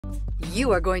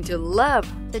You are going to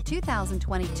love the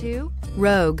 2022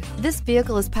 Rogue. This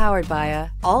vehicle is powered by a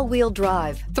all-wheel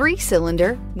drive,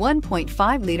 3-cylinder,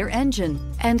 1.5-liter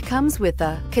engine and comes with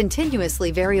a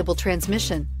continuously variable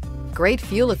transmission. Great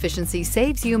fuel efficiency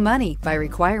saves you money by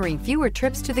requiring fewer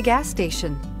trips to the gas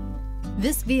station.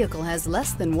 This vehicle has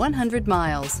less than 100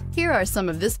 miles. Here are some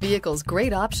of this vehicle's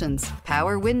great options: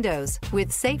 power windows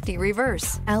with safety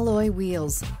reverse, alloy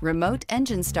wheels, remote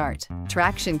engine start,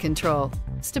 traction control,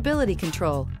 stability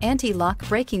control, anti-lock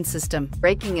braking system,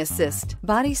 braking assist,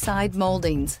 body side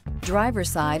moldings, driver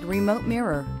side remote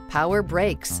mirror, power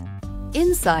brakes.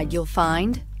 Inside you'll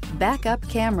find backup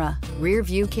camera, rear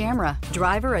view camera,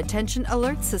 driver attention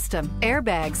alert system,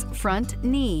 airbags, front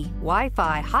knee,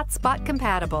 Wi-Fi hotspot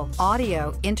compatible,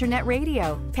 audio, internet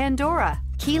radio, Pandora,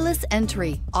 keyless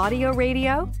entry, audio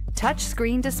radio,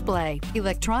 touchscreen display,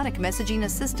 electronic messaging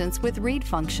assistance with read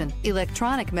function,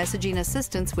 electronic messaging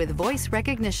assistance with voice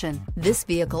recognition. This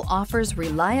vehicle offers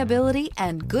reliability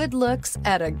and good looks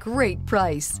at a great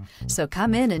price. So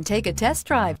come in and take a test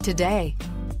drive today.